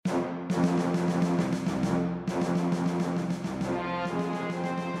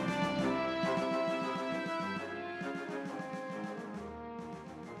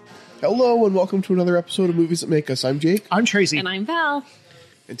Hello and welcome to another episode of Movies That Make Us. I'm Jake. I'm Tracy. And I'm Val.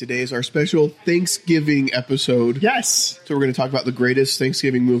 And today is our special Thanksgiving episode. Yes. So we're going to talk about the greatest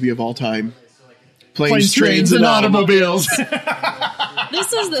Thanksgiving movie of all time. Planes, Trains, and Automobiles.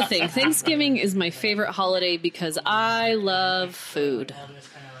 This is the thing. Thanksgiving is my favorite holiday because I love food.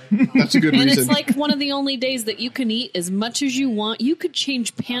 That's a good And reason. it's like one of the only days that you can eat as much as you want. You could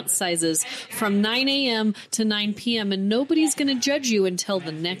change pant sizes from 9 a.m. to 9 p.m. and nobody's going to judge you until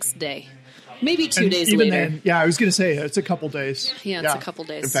the next day. Maybe 2 days even later. Then, yeah, I was going to say, it's a couple days. Yeah, it's a couple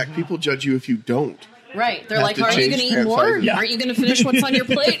days. In fact, people judge you if you don't. Right. They're Have like, to aren't you change going to eat pant more? sizes. Yeah. Aren't you going to finish what's on your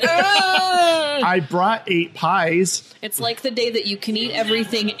plate? Ah! I brought 8 pies. It's like the day that you can eat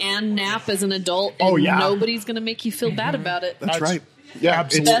everything and nap as an adult, and Oh, yeah. nobody's going to make you feel bad about it. That's right. Yeah,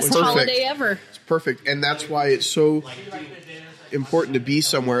 absolutely. it's Best perfect. holiday ever. It's perfect. And that's why it's so important to be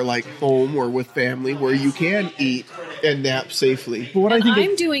somewhere like home or with family where you can eat and nap safely. But what And I think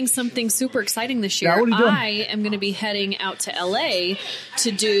I'm doing something super exciting this year. Yeah, what are you doing? I am going to be heading out to LA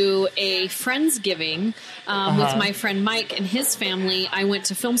to do a Friendsgiving with my friend Mike and his family. I went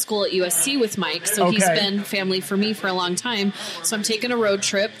to film school at USC with Mike, so he's Okay. been family for me for a long time. So I'm taking a road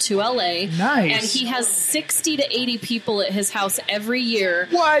trip to LA. Nice. And he has 60 to 80 people at his house every year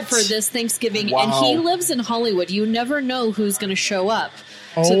What? for this Thanksgiving. Wow. And he lives in Hollywood. You never know who's going to show up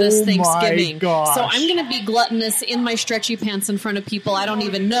to Oh this my Thanksgiving. gosh. So I'm going to be gluttonous in my stretchy pants in front of people I don't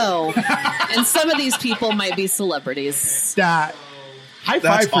even know. And some of these people might be celebrities. that high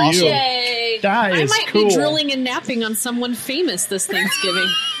That's five for awesome. you. Yay! That I is might cool. be drilling and napping on someone famous this Thanksgiving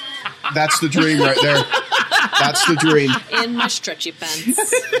That's the dream right there. That's the dream. in my stretchy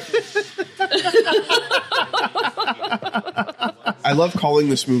pants. I love calling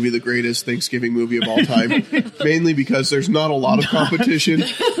this movie the greatest Thanksgiving movie of all time, mainly because there's not a lot of competition,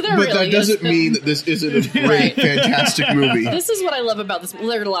 but really that doesn't isn't. mean that this isn't a great, Right. fantastic movie. This is what I love about this. Well,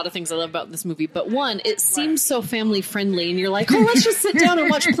 there are a lot of things I love about this movie, but one, it seems so family friendly, and you're like, oh, let's just sit down and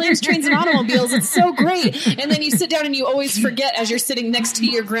watch Planes, Trains, and Automobiles. It's so great. And then you sit down and you always forget as you're sitting next to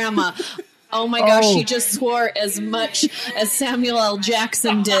your grandma. Oh my gosh, Oh. she just swore as much as Samuel L.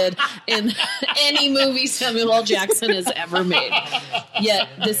 Jackson did in any movie Samuel L. Jackson has ever made. Yet,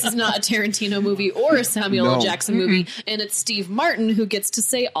 this is not a Tarantino movie or a Samuel L. No. Jackson movie, and it's Steve Martin who gets to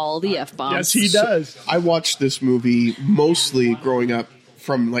say all the F-bombs. Yes, he does. I watched this movie mostly growing up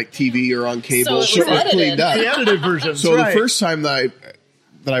from like TV or on cable, So it was edited. cleaned up. The edited version. So right. the first time that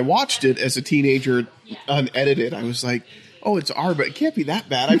I watched it as a teenager unedited, I was like, oh, it's R, but it can't be that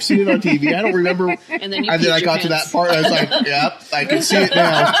bad. I've seen it on TV. I don't remember. And then you I peed got your to that pants. part. I was like, yep, I can see it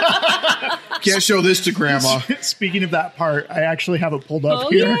now. Can't show this to Grandma. Speaking of that part, I actually have it pulled up Oh,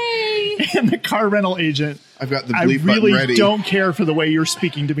 here. yay! And the car rental agent, I've got the I bleep button really ready. don't care for the way you're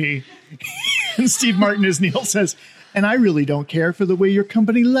speaking to me. And Steve Martin as Neil says, and I really don't care for the way your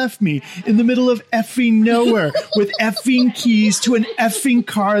company left me in the middle of effing nowhere with effing keys to an effing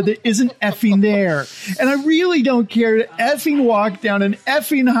car that isn't effing there. And I really don't care to effing walk down an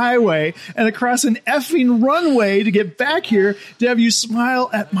effing highway and across an effing runway to get back here to have you smile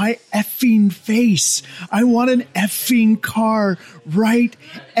at my effing face. I want an effing car right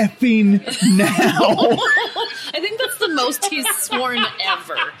effing now. I think that's the most he's sworn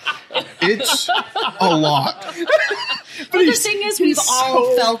ever. It's a lot. But the thing is, we've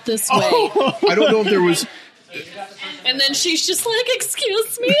all felt this way. I don't know if there was. And then she's just like,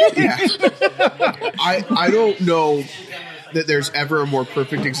 excuse me? Yeah. I don't know that there's ever a more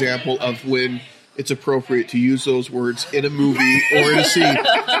perfect example of when it's appropriate to use those words in a movie or in a scene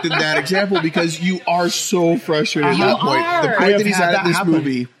than that example, because you are so frustrated at that point. are. The I point have that he's had at in this happen.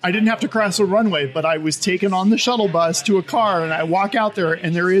 movie. I didn't have to cross a runway, but I was taken on the shuttle bus to a car, and I walk out there,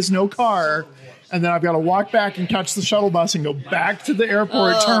 and there is no car, and then I've got to walk back and catch the shuttle bus and go back to the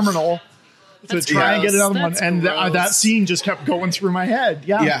airport terminal to That's try and get gross. another one. That's And gross. that scene just kept going through my head.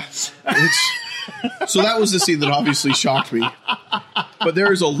 Yeah. So that was the scene that obviously shocked me. But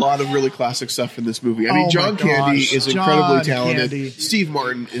there is a lot of really classic stuff in this movie. I mean, Oh my John Candy gosh, is incredibly John talented. Candy. Steve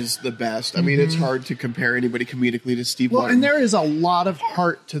Martin is the best. I mean, it's hard to compare anybody comedically to Steve Well, Martin. and there is a lot of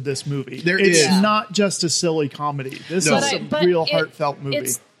heart to this movie. There it's is. not just a silly comedy. This No. is a real heartfelt movie.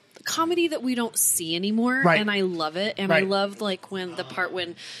 It's comedy that we don't see anymore, Right. and I love it. And I Right. loved like when the part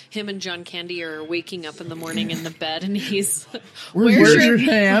when him and John Candy are waking up in the morning in the bed, and he's Where's your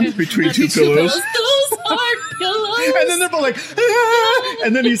hand? Between two pillows. Those aren't pillows. And then they're both like, "Ah!"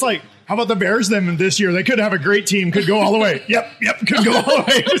 And then he's like, How about the Bears then this year? They could have a great team, could go all the way. Yep, could go all the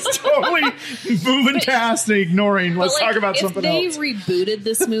way. Just totally moving past and ignoring. Let's talk about something else. If they rebooted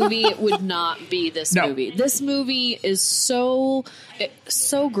this movie, it would not be this movie. This movie is so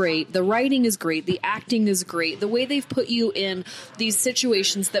great. The writing is great. The acting is great. The way they've put you in these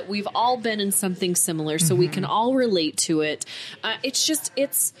situations that we've all been in something similar, so we can all relate to it.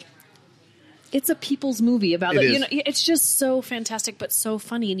 It's a people's movie about it. You know, it's just so fantastic, but so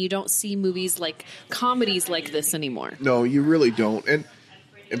funny, and you don't see movies like comedies like this anymore. No, you really don't. And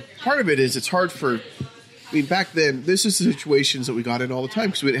part of it is it's hard for. I mean, back then, this is the situations that we got in all the time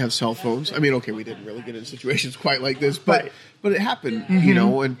because we didn't have cell phones. I mean, okay, we didn't really get in situations quite like this, but it happened, you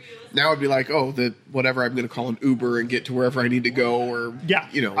know. And now it'd be like, whatever, I'm going to call an Uber and get to wherever I need to go, or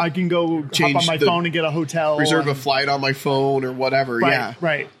you know, I can go hop on my phone and get a hotel, reserve a flight on my phone or whatever.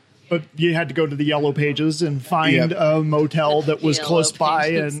 Right. But you had to go to the Yellow Pages and find a motel that was close by,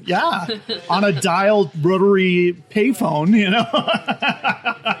 and on a dialed rotary payphone, you know.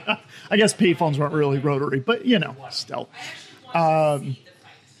 I guess payphones weren't really rotary, but you know, still. But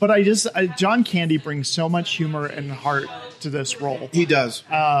John Candy brings so much humor and heart to this role. He does.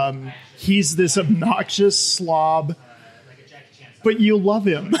 He's this obnoxious slob, but you love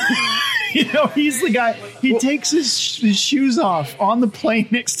him. You know, he's the guy. He takes his shoes off on the plane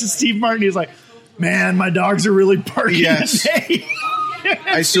next to Steve Martin. He's like, "Man, my dogs are really barking today."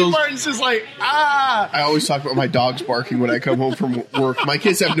 Steve Martin's just like, I always talk about my dogs barking when I come home from work. My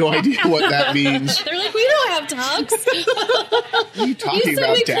kids have no idea what that means. They're like, "We don't have dogs." What are you talking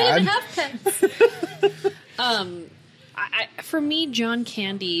about, Dad? Can't have pets. For me, John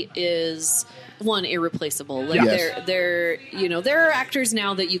Candy is one irreplaceable. Like there are actors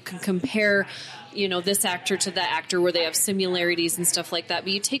now that you can compare, you know, this actor to that actor where they have similarities and stuff like that.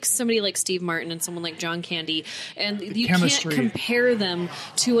 But you take somebody like Steve Martin and someone like John Candy, and you can't compare them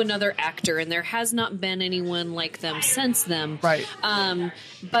to another actor. And there has not been anyone like them since them. Right.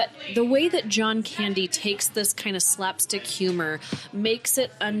 But the way that John Candy takes this kind of slapstick humor makes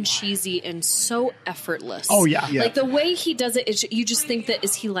it uncheesy and so effortless. Oh, yeah. Like the way he does it, you just think that,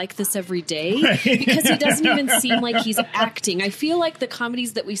 is he like this every day? Right. Because he doesn't even seem like he's acting. I feel like the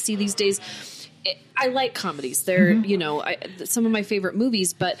comedies that we see these days, I like comedies. They're, you know, some of my favorite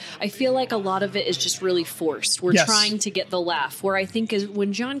movies, but I feel like a lot of it is just really forced. We're trying to get the laugh. Where I think is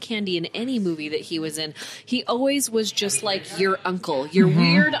when John Candy, in any movie that he was in, he always was just like your uncle, your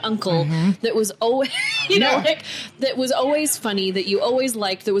weird uncle that was always, you know, like that was always funny, that you always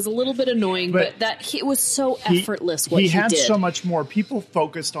liked, that was a little bit annoying, but that it was so effortless what he did. He had so much more. People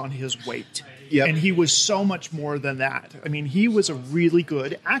focused on his weight. Yep. And he was so much more than that. I mean, he was a really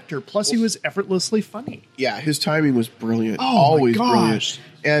good actor. Plus, he was effortlessly funny. Yeah, his timing was brilliant. Oh, always my gosh.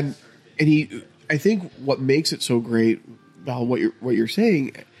 brilliant. And he, I think what makes it so great, Val, what you're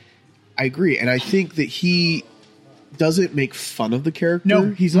saying, I agree. And I think that he doesn't make fun of the character. No.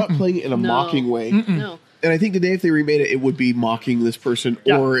 He's not playing it in a mocking way. No. And I think today, if they remade it, it would be mocking this person,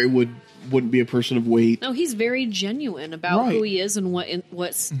 or it wouldn't be a person of weight. No, he's very genuine about who he is and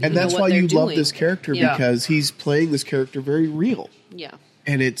what's and that's why you love this character, because he's playing this character very real. Yeah,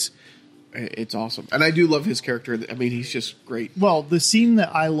 and it's awesome. And I do love his character. I mean, he's just great. Well, the scene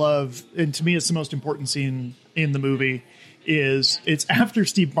that I love, and to me it's the most important scene in the movie, is it's after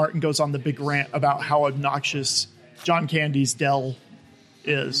Steve Martin goes on the big rant about how obnoxious John Candy's Dell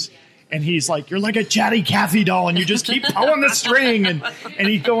is. And he's like, "You're like a chatty Cathy doll, and you just keep pulling the string." And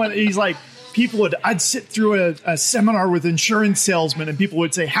he's like, I'd sit through a seminar with insurance salesmen, and people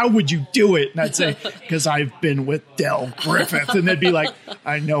would say, "How would you do it?" And I'd say, "Because I've been with Del Griffith." And they'd be like,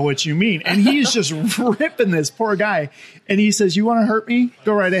 "I know what you mean." And he's just ripping this poor guy. And he says, "You want to hurt me?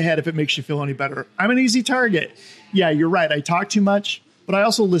 Go right ahead if it makes you feel any better. I'm an easy target. Yeah, you're right. I talk too much, but I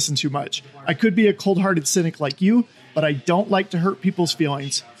also listen too much. I could be a cold-hearted cynic like you, but I don't like to hurt people's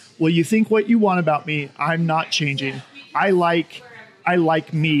feelings. Well, you think what you want about me. I'm not changing. I like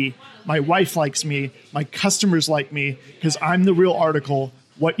me. My wife likes me. My customers like me because I'm the real article.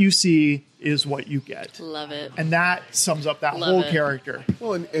 What you see is what you get." Love it. And that sums up that whole character.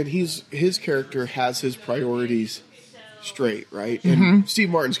 Well, and his character has his priorities straight, right? And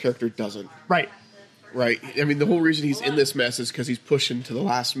Steve Martin's character doesn't. Right. I mean, the whole reason he's in this mess is because he's pushing to the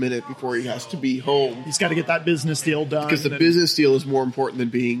last minute before he has to be home. He's got to get that business deal done. Because the business deal is more important than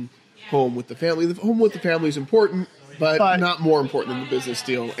being home with the family. The home with the family is important, but not more important than the business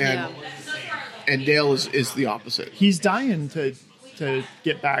deal. And Dale is the opposite. He's dying to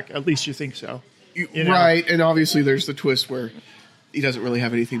get back. At least you think so. You know? Right. And obviously there's the twist where he doesn't really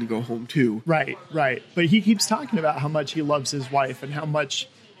have anything to go home to. Right. But he keeps talking about how much he loves his wife and how much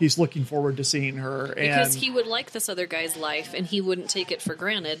he's looking forward to seeing her. Because and, he would like this other guy's life, and he wouldn't take it for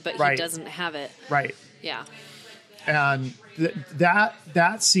granted, but Right. he doesn't have it. Right. Yeah. And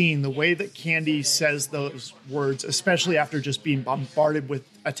that scene, the way that Candy says those words, especially after just being bombarded with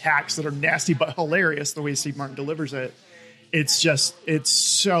attacks that are nasty but hilarious, the way Steve Martin delivers it, it's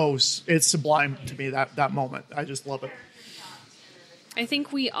sublime to me, that moment. I just love it. I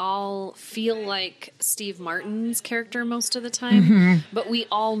think we all feel like Steve Martin's character most of the time, but we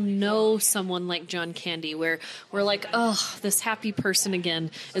all know someone like John Candy where we're like, oh, this happy person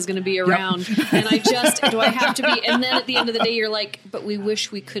again is going to be around. And do I have to be? And then at the end of the day, you're like, but we wish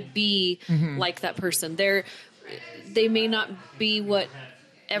we could be like that person. They may not be what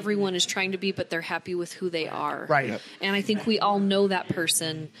everyone is trying to be, but they're happy with who they are. Right. Yep. And I think we all know that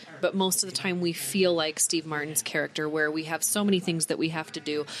person, but most of the time we feel like Steve Martin's character, where we have so many things that we have to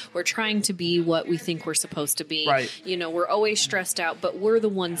do. We're trying to be what we think we're supposed to be. Right. You know, we're always stressed out, but we're the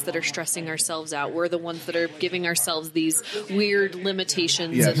ones that are stressing ourselves out. We're the ones that are giving ourselves these weird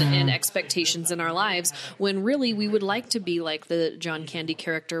limitations Yes. and expectations in our lives, when really we would like to be like the John Candy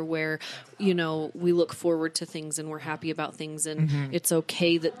character, where, you know, we look forward to things and we're happy about things, and it's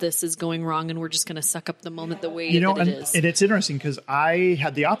okay that this is going wrong, and we're just going to suck up the moment the way that it is. And it's interesting because I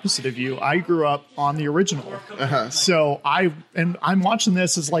had the opposite of you. I grew up on the original. So I'm watching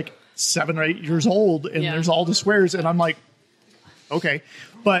this as like 7 or 8 years old, and Yeah. there's all the swears, and I'm like, okay.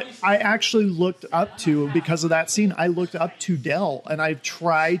 But I actually looked up to, because of that scene, I looked up to Del, and I've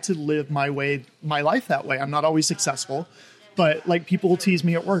tried to live my life that way. I'm not always successful, but like people will tease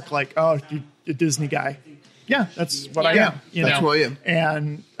me at work, like, oh, you're a Disney guy. Yeah, that's what I am. That's who I am.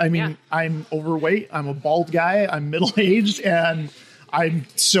 And I mean, Yeah. I'm overweight. I'm a bald guy. I'm middle-aged, and I'm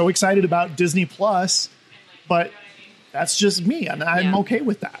so excited about Disney Plus, but that's just me, and I'm Yeah. okay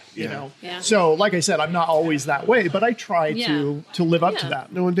with that, you Yeah. know? Yeah. So, like I said, I'm not always that way, but I try Yeah. to live up to Yeah.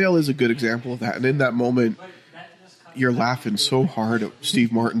 that. No, and Dale is a good example of that. And in that moment, you're laughing so hard at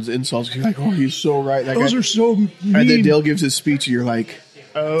Steve Martin's insults. You're like, oh, he's so right. That Those guy. are so mean. And then Dale gives his speech, and you're like,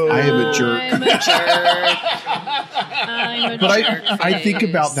 Oh, I am a jerk. I'm a jerk. I'm a But jerk I think face.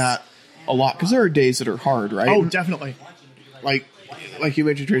 about that a lot, because there are days that are hard, right? oh, definitely. like you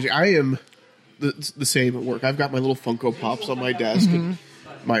mentioned, Tracy, I am the same at work. I've got my little Funko Pops on my desk. And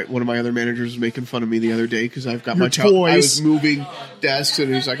one of my other managers was making fun of me the other day because I've got Your my child. I toys. was moving desks,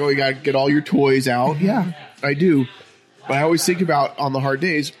 and he's like, "Oh, you got to get all your toys out." Yeah, I do. But I always think about, on the hard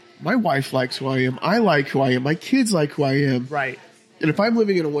days, my wife likes who I am. I like who I am. My kids like who I am. Right. And if I'm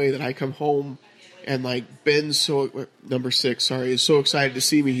living in a way that I come home and like Ben's number 6, is so excited to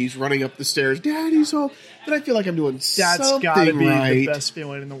see me, he's running up the stairs, Daddy's home. Then I feel like I'm doing That's something got to be right. the best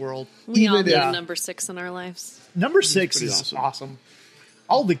feeling in the world. We all even need if- a number 6 in our lives. Number 6 pretty is awesome. awesome.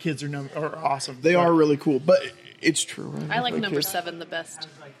 All the kids are awesome. They are really cool, but it's true. Right? I like My number kids- 7 the best.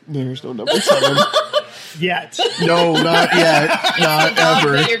 There's no number 7. Yet. No, not yet. Not Dog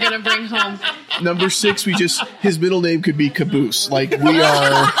ever. that you're gonna bring home. Number 6, his middle name could be Caboose. Like, we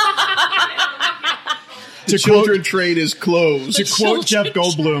are. The children train is closed. To quote Jeff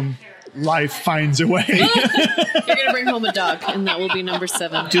Goldblum, life finds a way. You're gonna bring home a dog, and that will be number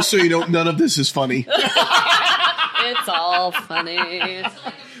 7. Just so you know, none of this is funny. It's all funny.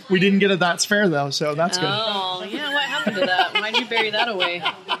 We didn't get a That's Fair, though, so that's good. Oh yeah, what happened to that? Why'd you bury that away?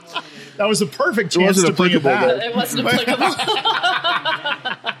 That was a perfect It chance wasn't to bring it applicable, back. though. It wasn't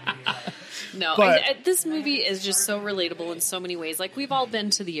applicable. No, But- this movie is just so relatable in so many ways. Like, we've all been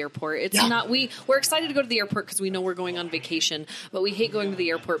to the airport. It's Yeah. not we're excited to go to the airport because we know we're going on vacation, but we hate going to the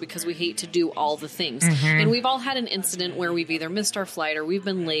airport because we hate to do all the things. Mm-hmm. And we've all had an incident where we've either missed our flight, or we've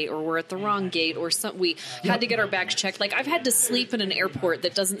been late, or we're at the wrong gate, or we had to get our bags checked. Like, I've had to sleep in an airport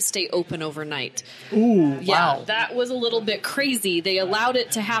that doesn't stay open overnight. Ooh, Yeah, wow. that was a little bit crazy. They allowed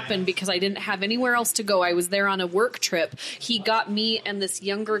it to happen because I didn't have anywhere else to go. I was there on a work trip. He got me and this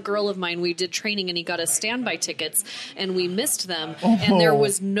younger girl of mine. We did training, and he got us standby tickets, and we missed them. And there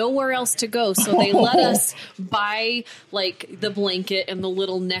was nowhere else to go, so they let us buy like the blanket and the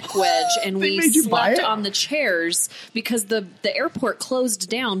little neck wedge, and They we made you buy slept it? on the chairs because the airport closed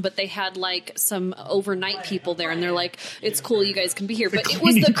down, but they had like some overnight people there, and they're like, "It's cool, you guys can be here." But it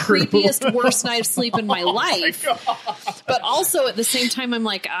was the cleaning crew. creepiest, worst night of sleep in my life. But also at the same time, I'm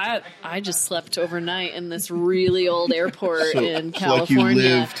like, I just slept overnight in this really old airport in It's like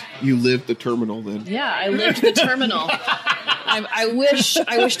California. you lived the terminal then. Yeah, I lived the terminal. I wish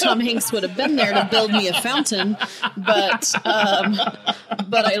Tom Hanks would have been there to build me a fountain, but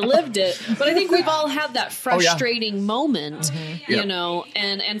I lived it. But I think we've all had that frustrating moment, you Yep. know,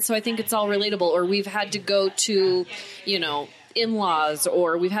 and so I think it's all relatable. Or we've had to go to, you know, in-laws,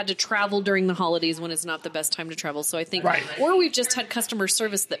 or we've had to travel during the holidays when it's not the best time to travel. So I think, Right. or we've just had customer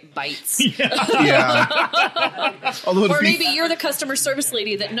service that bites. Yeah. Although Or maybe you're the customer service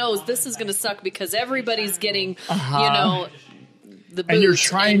lady that knows this is going to suck because everybody's getting, the boot, And you're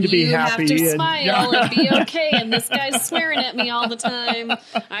trying to be happy have to and- smile and be okay. And this guy's swearing at me all the time.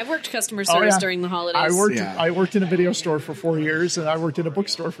 I've worked customer service during the holidays. I worked in a video store for 4 years, and I worked in a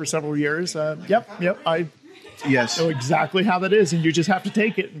bookstore for several years. Yep. I Yes. know exactly how that is, and you just have to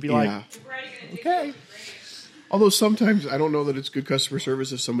take it and be like, Yeah. okay. Although sometimes I don't know that it's good customer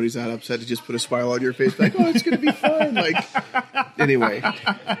service if somebody's that upset to just put a smile on your face, like, oh, it's going to be fine. Like, anyway.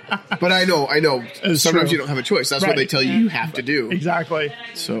 But I know. It's Sometimes true. you don't have a choice. That's what Right. they tell you have to do. Exactly.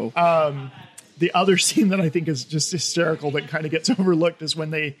 So, The other scene that I think is just hysterical that kind of gets overlooked is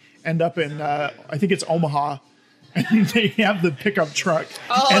when they end up in, I think it's Omaha, and they have the pickup truck,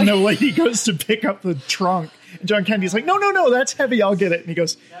 and the lady goes to pick up the trunk, and John Candy's like, no, that's heavy, I'll get it. And he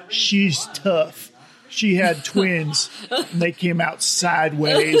goes, she's tough. She had twins, and they came out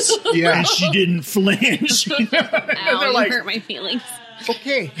sideways, Yeah. and she didn't flinch. Ow, they're you like, hurt my feelings.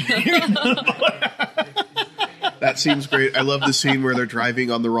 okay. that seems great. I love the scene where they're driving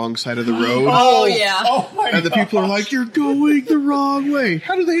on the wrong side of the road. Oh, yeah. Oh, my And the God. people are like, you're going the wrong way.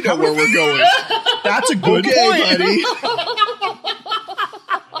 How do they know where we're going? That's a good Okay, point. buddy.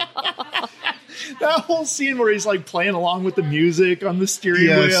 That whole scene where he's like playing along with the music on the steering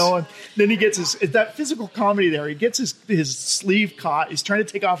Yes. wheel, and then he gets that physical comedy there. He gets his sleeve caught. He's trying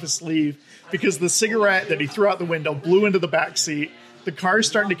to take off his sleeve because the cigarette that he threw out the window blew into the back seat. The car's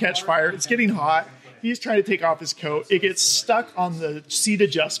starting to catch fire. It's getting hot. He's trying to take off his coat. It gets stuck on the seat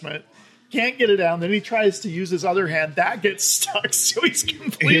adjustment. Can't get it down. Then he tries to use his other hand. That gets stuck, so he's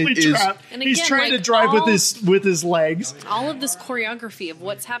completely It is- trapped. And He's again, trying like, to drive all- with his legs. All of this choreography of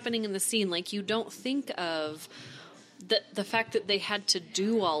what's happening in the scene, like you don't think of the fact that they had to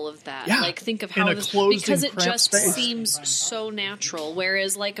do all of that. Yeah. Like think of In how a this, closed because and it cramped just space. seems so natural.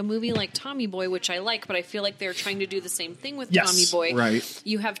 Whereas like a movie like Tommy Boy, which I like, but I feel like they're trying to do the same thing with Yes. Tommy Boy. Right.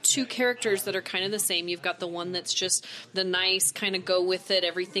 You have two characters that are kind of the same. You've got the one that's just the nice kind of go with it,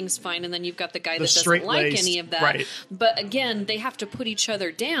 everything's fine, and then you've got the guy that doesn't like straight-laced, any of that. right. But again, they have to put each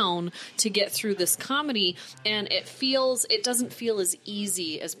other down to get through this comedy, and it doesn't feel as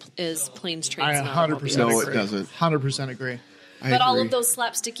easy as Planes, Trains, I and 100% Automobiles. No, agree. it doesn't. 100% agree. But all of those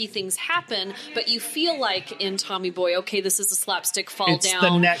slapsticky things happen, but you feel like in Tommy Boy, okay, this is a slapstick fall It's down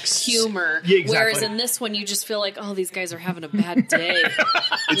the next- humor. Yeah, exactly. Whereas in this one, you just feel like, oh, these guys are having a bad day.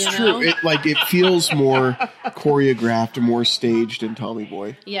 It's you true. know? It feels more choreographed and more staged in Tommy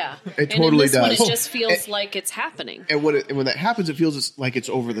Boy. Yeah. It and in totally this one, does. it just feels like it's happening. And when that happens, it feels like it's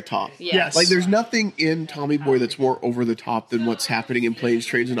over the top. Yeah. Yes. Like there's nothing in Tommy Boy that's more over the top than what's happening in Planes,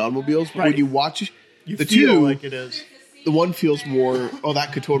 Trains, and Automobiles. But Right. when you watch You the feel two, like it is. the one feels more, oh,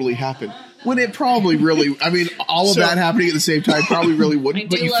 that could totally happen. When it probably really, I mean, all of So- that happening at the same time probably really I wouldn't,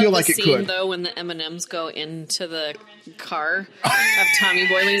 do but you love feel the like it scene, could. though, when the M&Ms go into the car of Tommy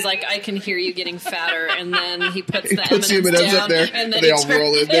Boy. He's like, I can hear you getting fatter. And then he puts the puts the M&Ms M&Ms down. up there, and then they all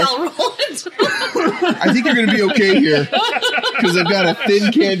roll in they there. all roll into I think you're going to be okay here because I've got a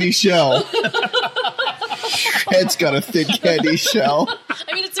thin candy shell. Head's got a thin candy shell.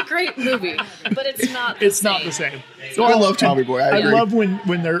 I mean, it's a great movie, but it's not. It's not the same. So I love Tommy Boy. I agree. love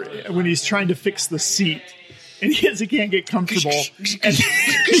when he's trying to fix the seat and he can't get comfortable. And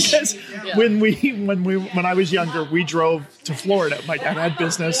because when I was younger, we drove to Florida. My dad had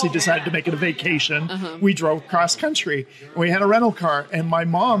business. He decided to make it a vacation. We drove cross country. We had a rental car, and my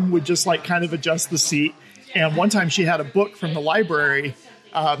mom would just like kind of adjust the seat. And one time she had a book from the library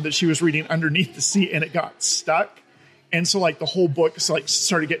that she was reading underneath the seat, and it got stuck. And so, like, the whole book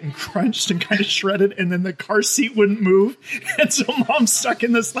started getting crunched and kind of shredded, and then the car seat wouldn't move. And so Mom's stuck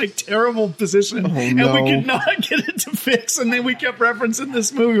in this, like, terrible position, and no. we could not get it to fix. And then we kept referencing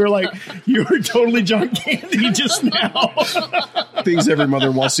this movie. We're like, you were totally John Candy just now. Things every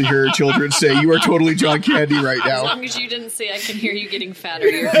mother wants to hear her children say. You are totally John Candy right As now. long as you didn't say, I can hear you getting fatter.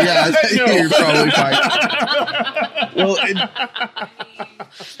 You're Yeah, No. you're probably fine. Well,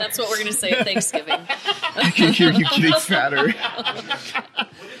 That's what we're going to say at Thanksgiving. I can hear you getting fatter.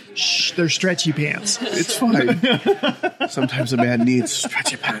 Shh, they're stretchy pants. It's fine. Sometimes a man needs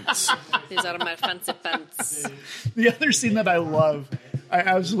stretchy pants. These are my fancy pants. The other scene that I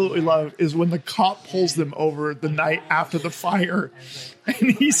absolutely love, is when the cop pulls them over the night after the fire.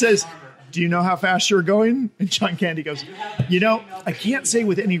 And he says, do you know how fast you're going? And John Candy goes, I can't say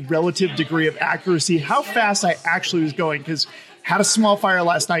with any relative degree of accuracy how fast I actually was going, because had a small fire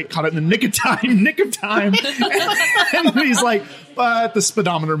last night, caught it in the nick of time. And he's like, but the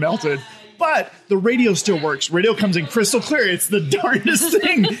speedometer melted. But the radio still works. Radio comes in crystal clear. It's the darndest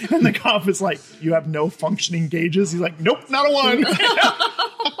thing. And the cop is like, you have no functioning gauges? He's like, nope, not a one.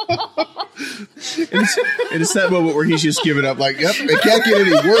 And it's that moment where he's just giving up, like, yep, it can't get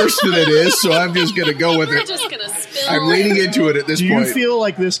any worse than it is, so I'm just going to go with We're it. just gonna spill. I'm leaning into it at this Do point. you feel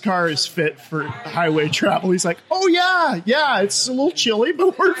like this car is fit for highway travel? He's like, oh, yeah, it's a little chilly,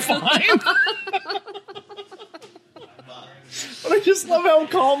 but we're fine. But I just love how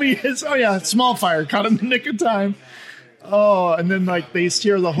calm he is. Oh, yeah, small fire, caught in the nick of time. Oh, and then, like, they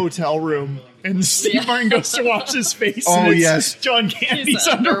steer the hotel room, and Steve Martin goes to wash his face. Oh, and it's yes. John Candy's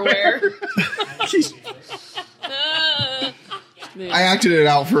underwear. I acted it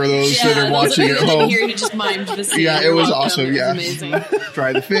out for those that are watching at home. Here, you just mimed the scene. Yeah, it You're was welcome. awesome, It was yeah. amazing.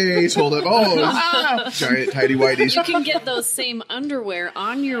 Dry the face, hold it. Oh, giant tidy whities. You can get those same underwear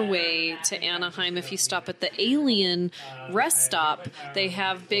on your way to Anaheim if you stop at the Alien rest stop. They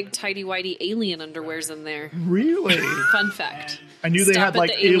have big tidy whitey alien underwears in there. Really? Fun fact. I knew they Stop had, at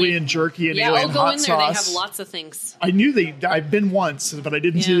like, the alien jerky and alien I'll go hot in there. They sauce. have lots of things. I knew I've been once, but I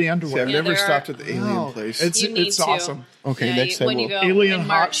didn't see Yeah. the See, underwear. I've Yeah, never there stopped are- at the alien Oh, place. It's You need to. awesome. Okay, Yeah, next time when you we'll- go Alien in hot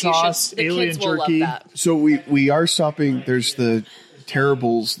March, you sauce, should, the alien kids will jerky. love that. So we are stopping. There's the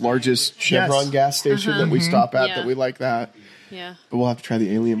Terrible's largest Chevron Yes. gas station that we stop at Yeah. that we like that. Yeah. But we'll have to try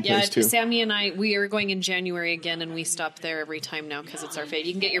the alien Yeah, place too. Sammy and I, we are going in January again, and we stop there every time now because it's our favorite.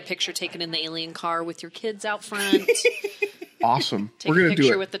 You can get your picture taken in the alien car with your kids out front. Awesome. Take We're a gonna do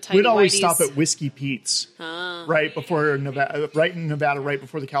picture it. with the tiny We'd always whiteys. stop at Whiskey Pete's right before Nevada, right in Nevada, right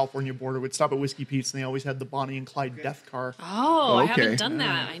before the California border. We'd stop at Whiskey Pete's, and they always had the Bonnie and Clyde death car. Oh, I Okay. haven't done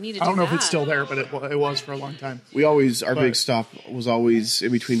that. I need to do I don't know if that. it's still there, but it was for a long time. We always our But- big stop was always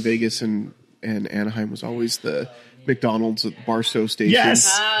in between Vegas and Anaheim was always the McDonald's at Barstow Station. Yes,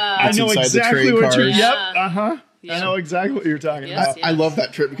 I That's know inside the exactly train what you're. cars. Yep, Yeah. I Yeah. know exactly what you're talking Yes. about. I love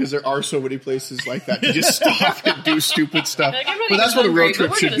that trip because there are so many places like that to just stop and do stupid stuff. Like, I'm not But that's even what a road hungry, trip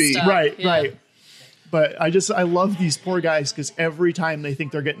but we're should gonna be. stop. Right, Yeah. right. But I love these poor guys because every time they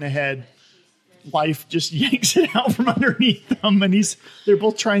think they're getting ahead, life just yanks it out from underneath them, and they're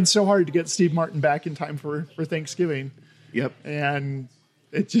both trying so hard to get Steve Martin back in time for Thanksgiving, Yep. and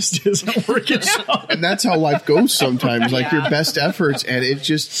it just isn't working out. And that's how life goes sometimes, like your best efforts. And it's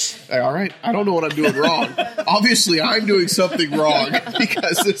just, like, all right, I don't know what I'm doing wrong. Obviously, I'm doing something wrong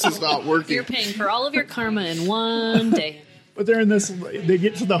because this is not working. You're paying for all of your karma in one day. But they're in this. They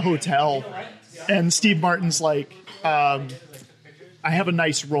get to the hotel, and Steve Martin's like, "I have a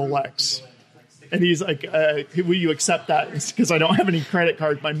nice Rolex." And he's like, will you accept that? Because I don't have any credit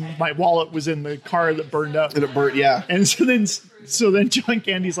cards. My wallet was in the car that burned up. And it burnt, yeah. And so then John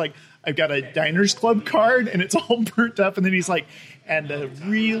Candy's like, I've got a Diners Club card and it's all burnt up. And then he's like, and a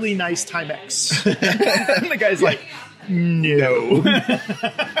really nice Timex. And the guy's like, no.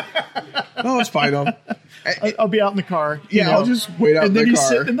 Oh, it's fine. I'll be out in the car. you Yeah, know. I'll just wait out and in then the he's car.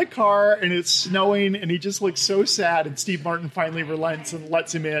 sitting in the car and it's snowing and he just looks so sad. And Steve Martin finally relents and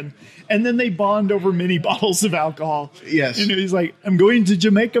lets him in. And then they bond over mini bottles of alcohol. Yes. And he's like, I'm going to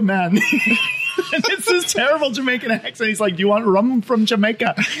Jamaica, man. And it's this terrible Jamaican accent. He's like, do you want rum from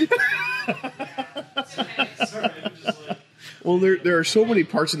Jamaica? Well, there are so many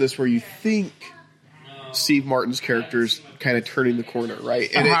parts of this where you think Steve Martin's character's kind of turning the corner, right?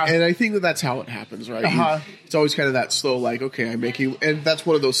 And, and I think that's how it happens, right? It's always kind of that slow, like, okay, I'm making... And that's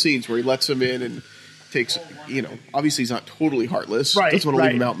one of those scenes where he lets him in and takes, obviously he's not totally heartless. Right, Doesn't want to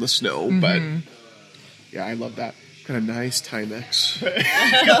leave right. him out in the snow, but... Yeah, I love that. Got a nice Timex.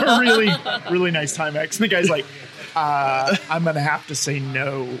 Got a really, really nice Timex. And the guy's like, I'm going to have to say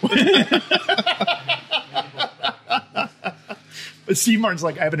no. But Steve Martin's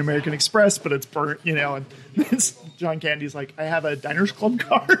like, I have an American Express, but it's burnt, and John Candy's like, I have a Diners Club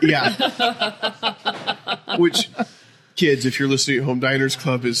card. Yeah. Which, kids, if you're listening at home, Diners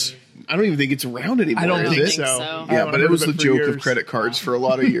Club is... I don't even think it's around anymore. I don't is think it? so. so. I Yeah, haven't but it heard was of the for joke years. of credit cards for a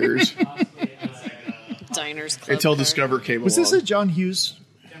lot of years Diners Club. until card. Discover came Was along. this a John Hughes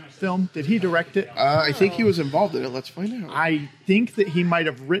film? Did he direct it? I think he was involved in it. Let's find out. I think that he might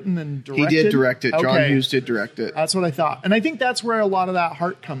have written and He directed. did direct it. John Okay. Hughes did direct it. That's what I thought. And I think that's where a lot of that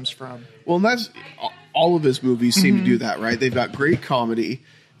heart comes from. Well, and that's all of his movies seem to do that, right? They've got great comedy.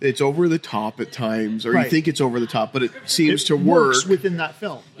 It's over the top at times, or Right. you think it's over the top, but it seems It to work. works within that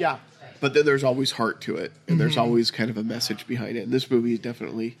film. Yeah. But then there's always heart to it, and there's always kind of a message behind it. And this movie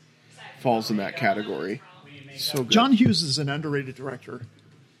definitely falls in that category. So good. John Hughes is an underrated director.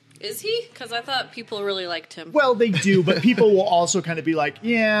 Is he? Because I thought people really liked him. Well, they do, but people will also kind of be like,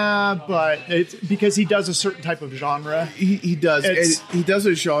 yeah, but it's because he does a certain type of genre. He does. And It's- he does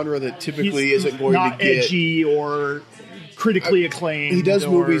a genre that typically He's isn't going not to get edgy or critically acclaimed. He does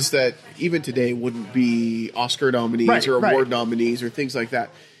or- movies that even today wouldn't be Oscar nominees Right, or award right. nominees or things like that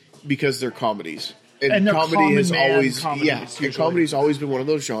because they're comedies. And they're comedy has common man always comedies, and usually. comedy's always been one of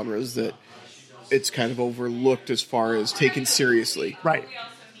those genres that it's kind of overlooked as far as taken seriously. Right.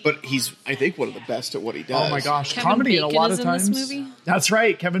 But he's, I think, one of the best at what he does. Oh my gosh, Kevin comedy in a Bacon lot is of in this times. movie? That's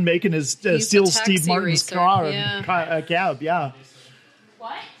right. Kevin Bacon is He's steals the Steve taxi Martin's racer, car, yeah. cab. Yeah,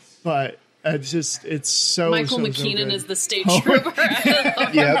 What? but it's so. Michael so McKean good. is the stage trooper.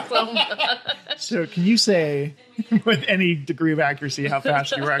 Yep. So, can you say with any degree of accuracy how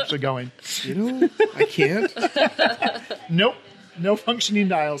fast you were actually going? You know, I can't. Nope, no functioning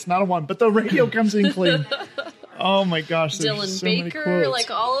dials, not a one. But the radio comes in clean. Oh my gosh, there's Dylan so many Baker, quotes. like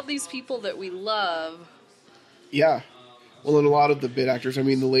all of these people that we love. Yeah. Well, and a lot of the bit actors, I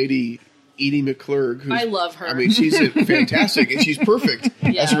mean, the lady Edie McClurg, who's, I love her. I mean, she's fantastic, and she's perfect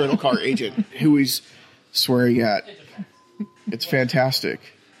as Yeah. a rental car agent who he's swearing at. It's fantastic.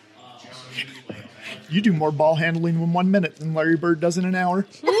 You do more ball handling in 1 minute than Larry Bird does in an hour.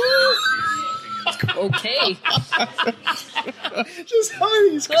 Okay. Just some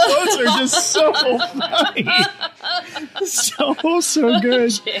of these quotes are just so funny. So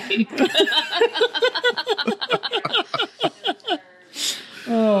good.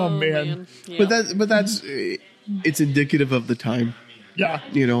 Oh, man. Yeah. But that's it's indicative of the time, Yeah.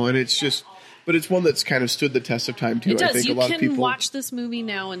 you know, and it's just, but it's one that's kind of stood the test of time too. It I does. think You a lot can of people watch this movie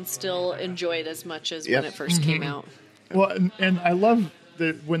now and still enjoy it as much as Yep. when it 1st came out. Well, and I love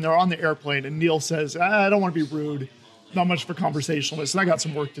that when they're on the airplane and Neil says, I don't want to be rude. Not much for conversationalists. And I got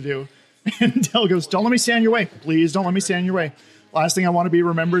some work to do. And Dell goes, don't let me stand in your way. Please don't let me stand in your way. Last thing I want to be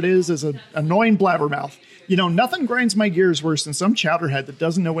remembered is as an annoying blabbermouth. You know, nothing grinds my gears worse than some chowderhead that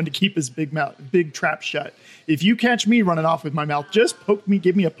doesn't know when to keep his big trap shut. If you catch me running off with my mouth, just poke me,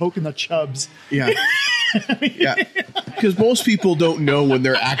 give me a poke in the chubs. Yeah. Yeah. Because most people don't know when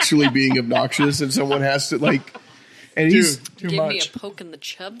they're actually being obnoxious and someone has to like, and he's, Dude, too Give me much. a poke in the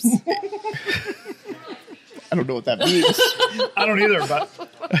chubs. I don't know what that means. I don't either, but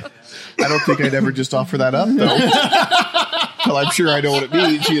I don't think I'd ever just offer that up though. Well, I'm sure I know what it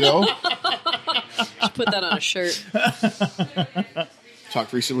means, you know. Put that on a shirt.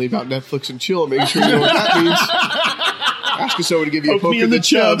 Talked recently about Netflix and chill and making sure you know what that means. Asking someone to give you a Poke poke me in in the the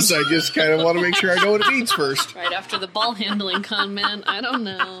chubs. chubs. I just kind of want to make sure I know what it means first. Right after the ball handling comment. I don't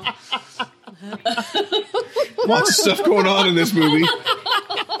know. Lots of stuff going on in this movie.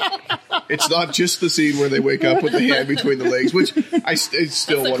 It's not just the scene where they wake up with the hand between the legs, which it's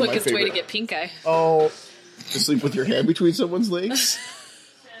still The one of my quickest way to favorite. get pink eye. oh, To sleep with your hand between someone's legs.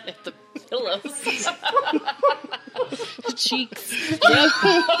 At the pillows. The cheeks. Yep.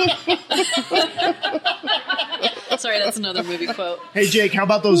 Sorry, that's another movie quote. hey Jake, how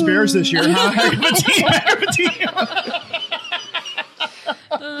about those Bears this year? Huh? Heck of a team.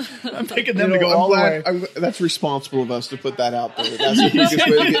 I'm picking them to go all the way. That's responsible of us to put that out there. That's the quickest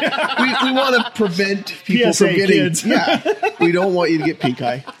way to get. We want to prevent people PSA from getting. kids. Yeah, we don't want you to get pink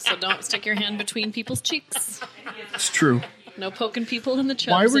eye. So don't stick your hand between people's cheeks. It's true. No poking people in the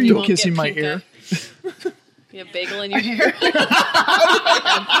chubs. Why were and you won't kissing get my pink ear? eye. You have bagel in your hair? I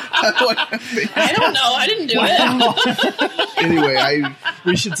don't know. I didn't do it. Anyway,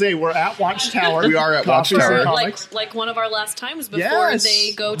 We should say we're at Watchtower. We are at Coffees and Watchtower. Comics. Like one of our last times before Yes.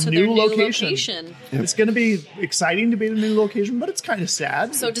 they go to New their new location. location. It's going to be exciting to be in a new location, but it's kind of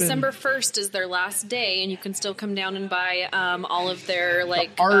sad. So It's been- December 1st is their last day, and you can still come down and buy all of their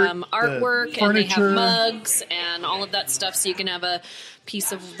like art, artwork, the and they have furniture. mugs and all of that stuff. So you can have a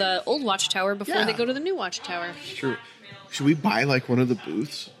piece of the old Watchtower before Yeah. they go to the new Watchtower. true. Should we buy like one of the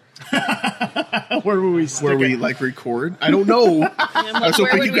booths where will we stick where we it? like record? I don't know. I'm I like, was where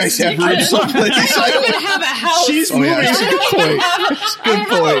hoping would you we guys have stick room it? someplace. I don't even have a house. She's Oh yeah, moving. that's a good point. Good I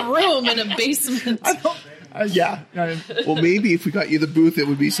have a point. room in a basement. Yeah. Well, maybe if we got you the booth, it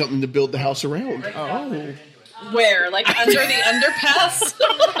would be something to build the house around. Oh. Where? Like under the underpass?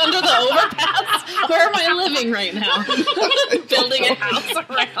 Under the overpass? Where am I living right now? Building a house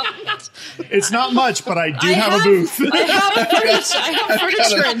around. It's not much, but I do have a booth. I have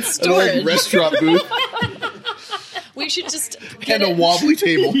furniture and An old storage. restaurant booth We should just and get a it. wobbly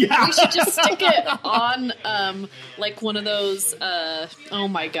table. We should just stick it on, like one of those. Oh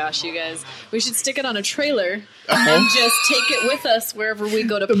my gosh, you guys! We should stick it on a trailer and just take it with us wherever we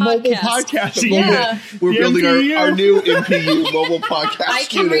go to The podcast. mobile podcast. Yeah. We're The building MPU. our new MPU mobile podcast I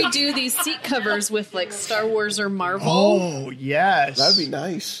can unit. redo these seat covers with like Star Wars or Marvel. Oh, yes. That'd be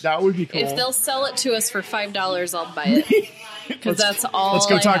nice. That would be cool. If they'll sell it to us for $5, I'll buy it. Because that's all. Let's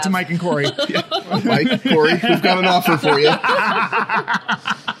go I talk have. to Mike and Corey. Mike, Corey, we've got an offer for you.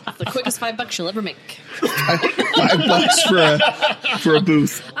 The quickest $5 you'll ever make. $5 for a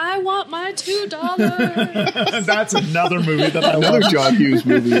booth. I want my $2. That's another movie that I Another love. John Hughes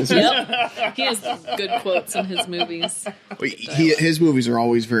movie, isn't it? Yep. He has good quotes in his movies. His movies are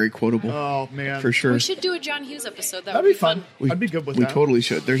always very quotable. Oh man, For sure. We should do a John Hughes episode. That that'd would be fun. I'd be good with We that. totally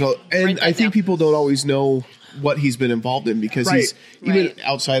should. Write And that I think down. people don't always know what he's been involved in because Right. he's even Right.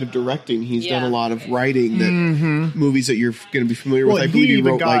 outside of directing, he's Yeah. done a lot of writing that movies that you're going to be familiar Well, with. I he believe he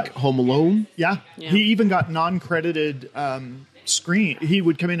even wrote got- like Home Alone. Yeah. Yeah. He even got non-credited screen. He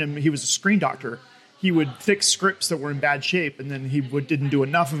would come in and he was a screen doctor. He would fix scripts that were in bad shape, and then he didn't do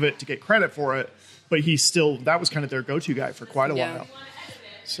enough of it to get credit for it. But he still, that was kind of their go-to guy for quite a Yeah. while.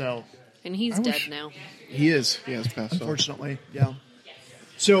 So, And he's I dead wish- now. He is. He has passed on. unfortunately, yeah.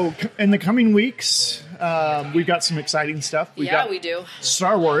 So, in the coming weeks, we've got some exciting stuff. We've Yeah, got we do.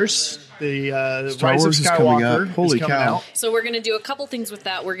 Star Wars, the Star Rise Wars of is coming Skywalker up. Holy is coming cow. out. So we're going to do a couple things with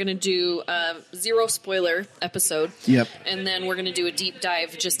that. We're going to do a zero spoiler episode. Yep. And then we're going to do a deep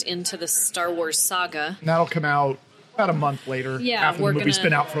dive just into the Star Wars saga. And that'll come out about a month later. Yeah, after the we're movie's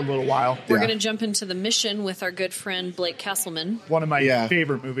gonna- been out for a little while. We're Yeah. going to jump into The Mission with our good friend Blake Castleman. One of my Yeah.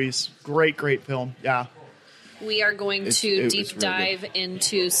 favorite movies. Great film. Yeah. We are going It to was deep really dive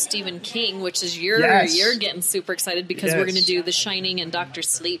into Stephen King, which is you're Yes. getting super excited because we're Yes. going to do The Shining and Doctor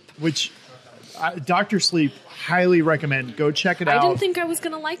Sleep. Which Dr. Sleep, highly recommend. Go check it I out. didn't think I was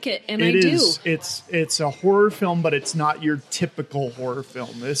going to like it, and It I is. do. It's a horror film, but it's not your typical horror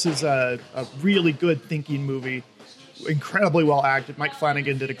film. This is a really good thinking movie. Incredibly well acted. Mike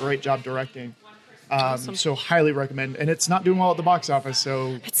Flanagan did a great job directing. Awesome. So highly recommend. And it's not doing well at the box office,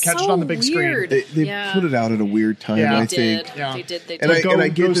 so It's catch so it on the big weird. screen. They Yeah. put it out at a weird time, Yeah. I They think. did. Yeah. They did. They did. And I, Go- and I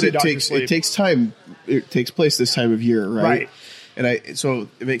go get see that Dr. it Sleep. takes time. It takes place this time of year, right? Right. And so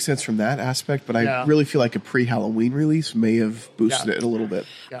it makes sense from that aspect, but I Yeah. really feel like a pre-Halloween release may have boosted Yeah. it a little bit.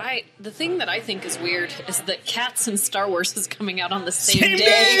 Yeah. The thing that I think is weird is that Cats and Star Wars is coming out on the same, Same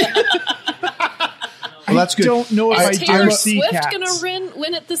day. Well, that's good. don't know if Is I Taylor dare see Swift Cats. going to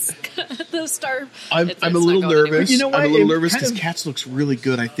win at the Star? I'm It's a not little going anywhere. nervous. You know what? I'm a little It nervous kind because of- Cats looks really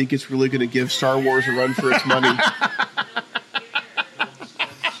good. I think it's really going to give Star Wars a run for its money.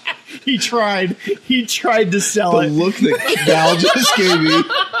 He tried to sell The it. look that Val just gave me.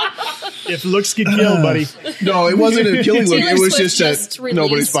 If looks get killed, buddy. No, it wasn't a killing look. Taylor It was Swift just just that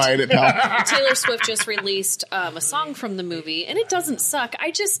nobody's released- buying it, pal. Taylor Swift just released a song from the movie, and it doesn't suck.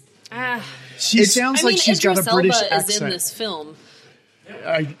 I just. She sounds like she's got a Idris British Elba is in accent. this film.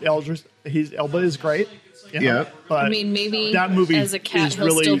 Elba is great. Yeah. But I mean, maybe that movie as a cat is he'll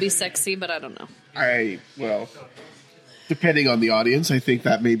really, still be sexy, but I don't know. Well, depending on the audience, I think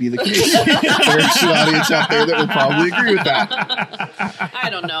that may be the case. There's an audience out there that would probably agree with that. I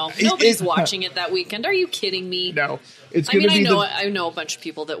don't know. Nobody's watching it that weekend. Are you kidding me? no. It's I going mean, to be I know a bunch of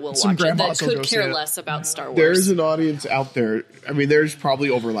people that will Some watch it that grandmas will could go see care it. less about Star Wars. There's an audience out there. I mean, there's probably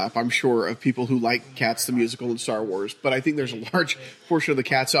overlap, I'm sure, of people who like Cats the musical and Star Wars. But I think there's a large portion of the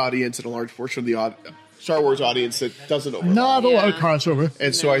Cats audience and a large portion of the Star Wars audience that doesn't overlap. Not a lot of Yeah. crossover.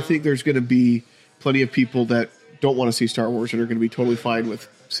 And so I think there's going to be plenty of people that don't want to see Star Wars and are going to be totally fine with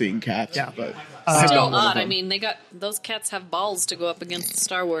seeing Cats. Yeah. But I'm Still not one of odd. I them. mean, those cats have balls to go up against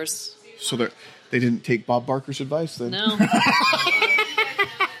Star Wars. So they didn't take Bob Barker's advice then. No.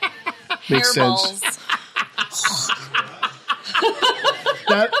 Makes sense. Hairballs.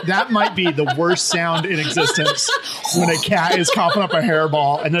 That might be the worst sound in existence when a cat is coughing up a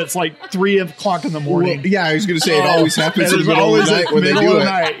hairball and it's like 3 o'clock in the morning. Well, yeah, I was going to say it always happens It in is the middle of always the at night when they middle do of it.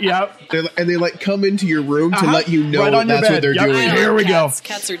 the night. Yep. And they like come into your room to let you know Right on your that's what bed. they're Yep. doing. Here we go.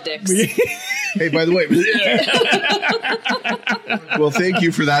 Cats are dicks. Hey, by the way, well, thank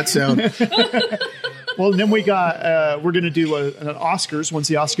you for that sound. Well, then we got, we're going to do an Oscars. Once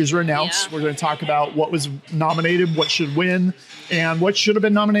the Oscars are announced, Yeah. we're going to talk about what was nominated, what should win, and what should have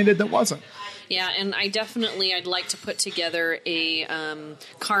been nominated that wasn't. Yeah, and I'd like to put together a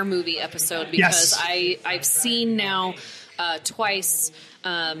car movie episode because Yes. I've seen now twice.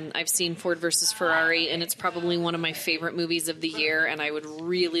 I've seen Ford versus Ferrari, and it's probably one of my favorite movies of the year. And I would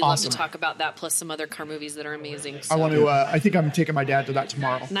really love Awesome. to talk about that, plus some other car movies that are amazing. So. I want to, I think I'm taking my dad to that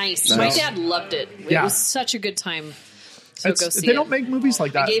tomorrow. Nice. Nice. My dad loved it. It Yeah. was such a good time. So go see They it. don't make movies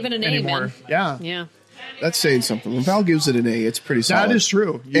like that gave it an A, anymore. man. Yeah. Yeah. That's saying something. When Val gives it an A, it's pretty solid. That is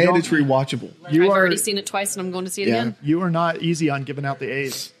true. You And don't- it's rewatchable. You I've are, already seen it twice, and I'm going to see it Yeah. again. you are not easy on giving out the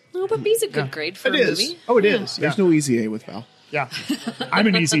A's. No, but B's a good grade for It a is. movie. Oh, it is. There's Yeah. no easy A with Val. Yeah. I'm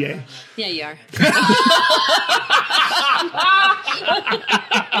an easy A. Yeah, you are.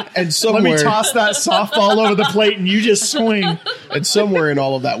 And Let somewhere, me toss that softball over the plate and you just swing. and somewhere in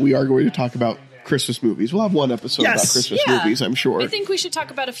all of that, we are going to talk about Christmas movies. We'll have one episode about Yes. Christmas Yeah. movies, I'm sure. I think we should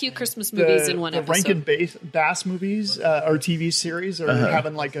talk about a few Christmas movies in one the episode. Rankin Bass movies or TV series are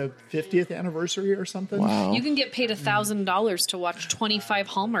having like a 50th anniversary or something. Wow. You can get paid $1,000 to watch 25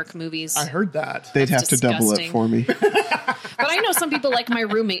 Hallmark movies. I heard that. They'd have That's to double it disgusting. for me. But I know some people, like my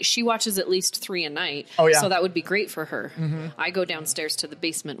roommate, she watches at least 3 a night. Oh, yeah. So that would be great for her. I go downstairs to the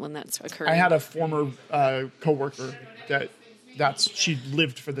basement when that's occurring. I had a former coworker she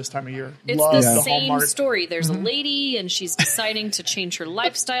lived for this time of year. It's Loved the the same Hallmark. story. There's a lady, and she's deciding to change her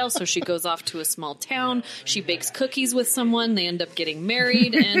lifestyle, so she goes off to a small town. She bakes cookies with someone. They end up getting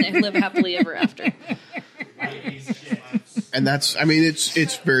married and live happily ever after. And that's, I mean,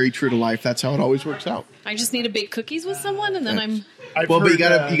 it's very true to life. That's how it always works out. I just need to bake cookies with someone, and then I'm... I've Well, but you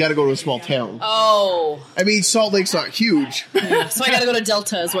heard, gotta go to a small town. Oh. I mean, Salt Lake's not huge. So I gotta go to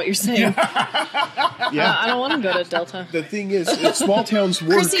Delta, is what you're saying. Yeah. I don't want to go to Delta. The thing is, small towns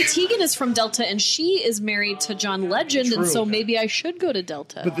work. Chrissy Teigen is from Delta, and she is married to John Legend, and so maybe I should go to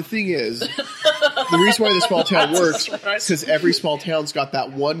Delta. But the thing is, the reason why the small town works is because every small town's got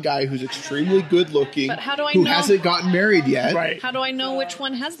that one guy who's extremely good looking, But how do I who know? hasn't gotten married yet. Right. How do I know which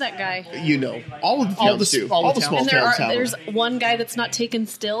one has that guy? You know, all of the towns do. all the small And towns have there's them. one guy that's not taken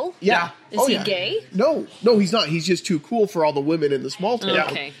still? Yeah. Is he gay? No, he's not. He's just too cool for all the women in the small town.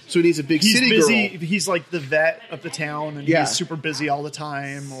 Okay. So he needs a big he's city busy. girl. He's like the vet of the town, and Yeah. he's super busy all the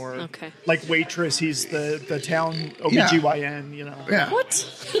time. Or Okay. like waitress, he's the town OBGYN. You know. Yeah. What?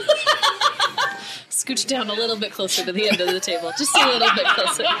 Scooch down a little bit closer to the end of the table. Just a little bit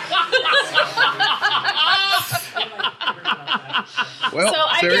closer. Well, So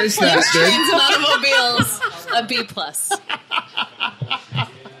I there give is planes, that. trains, and automobiles a B+.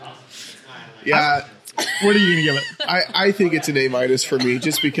 Yeah. What are you gonna give it? I think it's an A- for me,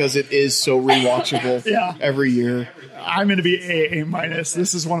 just because it is so rewatchable Yeah. every year. I'm gonna be A minus.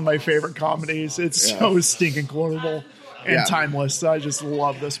 This is one of my favorite comedies. It's so stinking quotable and Yeah. timeless. I just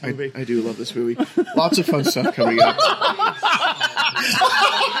love this movie. I do love this movie. Lots of fun stuff coming up.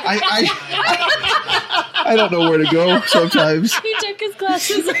 I don't know where to go sometimes. He took his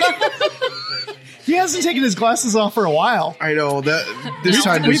glasses off. He hasn't taken his glasses off for a while. I know that this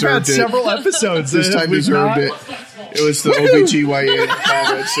time We've had deserved it. several episodes. This that time we've deserved not- it. It was the OBGYN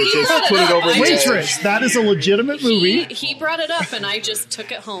comments that just put it over the Waitress, that is a legitimate movie. He brought it up, and I just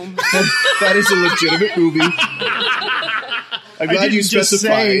took it home. That is a legitimate movie. I'm glad you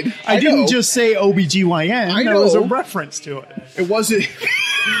specified. I didn't know. just say OBGYN. I There was a know. reference to it. It wasn't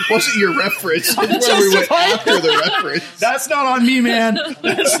your reference. It's where we went after the reference. That's not on me, man.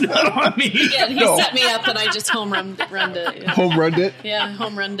 That's not on me. Yeah, he No. set me up, and I just home runned it. Yeah, Home runned it.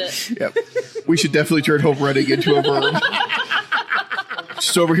 home runned it. Yep. We should definitely turn home running into a verb.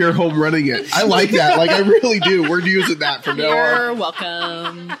 Just over here home running it. I like that. Like, I really do. We're using that from now on. You're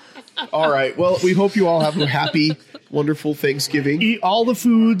welcome. All right. Well, we hope you all have a happy, wonderful Thanksgiving. Eat all the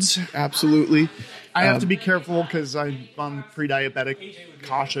foods. Absolutely. I have to be careful because I'm on pre-diabetic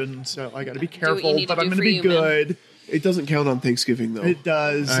caution, so I got to be you careful. need to But I'm do going to for be you, man. good. It doesn't count on Thanksgiving, though. It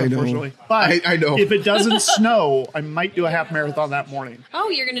does, I know. unfortunately. But I know. if it doesn't snow, I might do a half marathon that morning. Oh,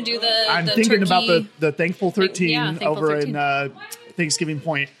 you're going to do the I'm the thinking turkey. about the Thankful 13 Yeah, Thankful over 13. in Thanksgiving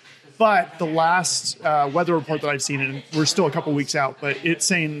Point. But the last weather report that I've seen, and we're still a couple weeks out, but it's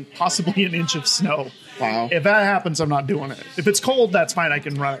saying possibly an inch of snow. Wow. If that happens, I'm not doing it. If it's cold, that's fine. I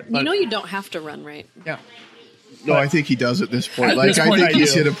can run it. But, You know you don't have to run, right? yeah. No, I think he does at this point. At Like, this I point, think I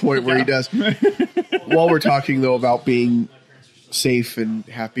he's do. hit a point where he does. While we're talking, though, about being safe and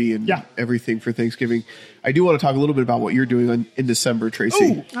happy and Yeah. everything for Thanksgiving, I do want to talk a little bit about what you're doing in December, Tracy.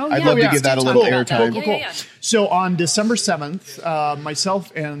 Ooh. Oh, I'd yeah, love we to have give that a to little talk about that. airtime. Cool. Yeah. So on December 7th,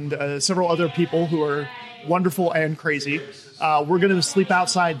 myself and several other people who are wonderful and crazy, we're going to sleep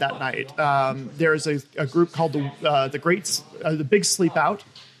outside that night. There's a group called the Big Sleep Out.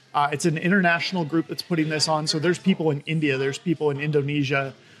 It's an international group that's putting this on. So there's people in India, there's people in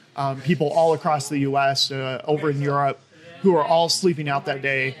Indonesia, people all across the U.S., over in Europe, who are all sleeping out that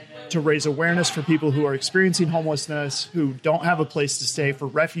day to raise awareness for people who are experiencing homelessness, who don't have a place to stay, for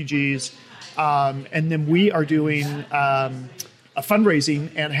refugees. And then we are doing a fundraising,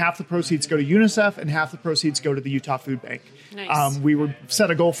 and half the proceeds go to UNICEF and half the proceeds go to the Utah Food Bank. Nice. We were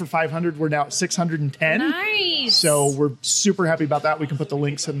set a goal for 500. We're now at 610. Nice. So we're super happy about that. We can put the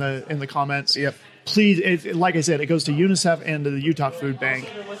links in the comments. Yep. Please, like I said, it goes to UNICEF and to the Utah Food Bank.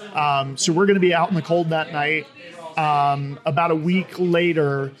 So we're going to be out in the cold that night. About a week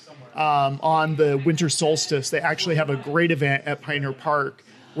later, on the winter solstice, they actually have a great event at Pioneer Park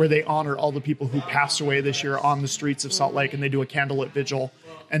where they honor all the people who passed away this year on the streets of Salt Lake, and they do a candlelit vigil,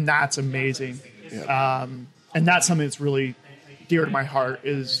 and that's amazing. Yep. And that's something that's really dear to my heart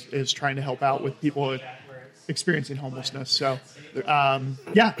is trying to help out with people experiencing homelessness. So,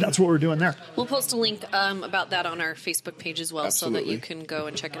 that's what we're doing there. We'll post a link about that on our Facebook page as well, so that Absolutely. you can go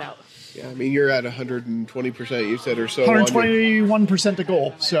and check it out. Yeah, I mean, you're at 120%, you said, or so. on your- 121% to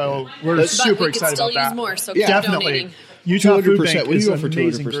goal. So we're But super we excited could still about that. use more, so Yeah. keep Definitely. donating. Utah Food 200%. Bank We is go an for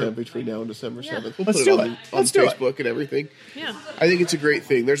amazing 200% group. between now and December 7th. We'll Let's put do it it. on Let's do it. Facebook and everything. Yeah. I think it's a great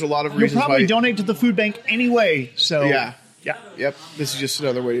thing. There's a lot of You'll reasons probably why. donate to the food bank anyway. So Yeah. yeah. Yep. This is just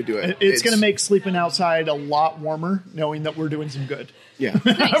another way to do it. It's going to make sleeping outside a lot warmer, knowing that we're doing some good. Yeah.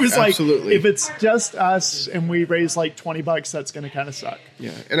 I was like, Absolutely. if it's just us and we raise like $20, that's going to kind of suck. Yeah,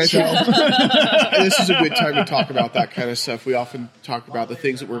 and I think this is a good time to talk about that kind of stuff. We often talk about the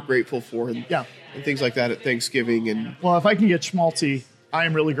things that we're grateful for and things like that at Thanksgiving. And Well, if I can get schmaltzy, I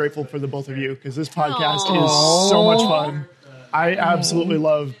am really grateful for the both of you because this podcast is so much fun. I absolutely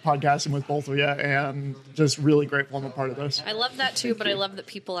love podcasting with both of you and just really grateful I'm a part of this. I love that too, but I love that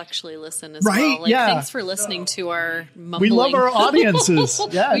people actually listen as Right, well. Like, yeah. thanks for listening to our mumbling. We love our audiences.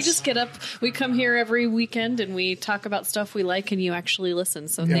 Yes. We just get up, we come here every weekend and we talk about stuff we like and you actually listen.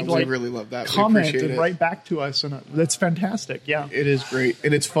 So yeah, thank we you. really love that. We comment appreciate and it. write back to us, and that's fantastic. Yeah. It is great,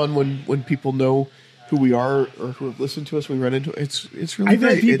 and it's fun when people know who we are or who have listened to us. We run into it. It's really I've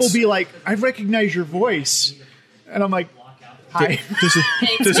great. had people It's- be like, I recognize your voice. And I'm like, hi.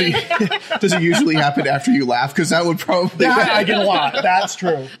 does it usually happen after you laugh? Because that would probably I get a lot. That's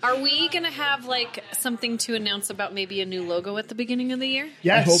true. Are we going to have like something to announce about maybe a new logo at the beginning of the year?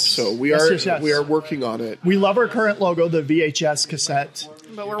 Yes. I hope so. We Yes, are we are working on it. We love our current logo, the VHS cassette.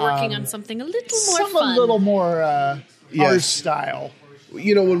 But we're working on something a little more Some fun. a little more our Yes. style.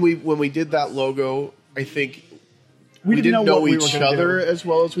 You know, when we did that logo, I think we didn't didn't know what know we were each gonna other do. as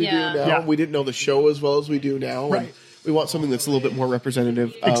well as we Yeah. do now. Yeah. We didn't know the show as well as we do now. and Right. we want something that's a little bit more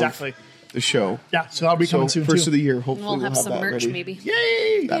representative of Exactly. the show. Yeah, so that'll be So coming soon first too. of the year, hopefully We'll have some that merch ready. maybe.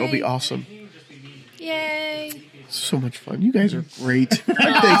 Yay! That'll be Yay. awesome. Yay. So much fun. You guys are great.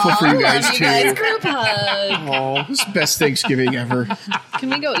 I'm thankful for you guys Love too. you guys. Group hug. Oh, this is the best Thanksgiving ever. Can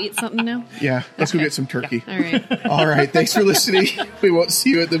we go eat something now? Yeah, let's go Okay. get some turkey. All right. All right, thanks for listening. We won't see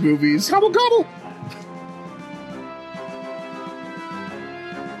you at the movies. Gobble gobble.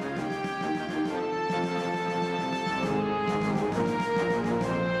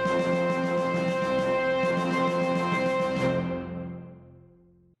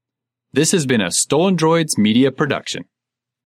 This has been a Stolen Droids Media production.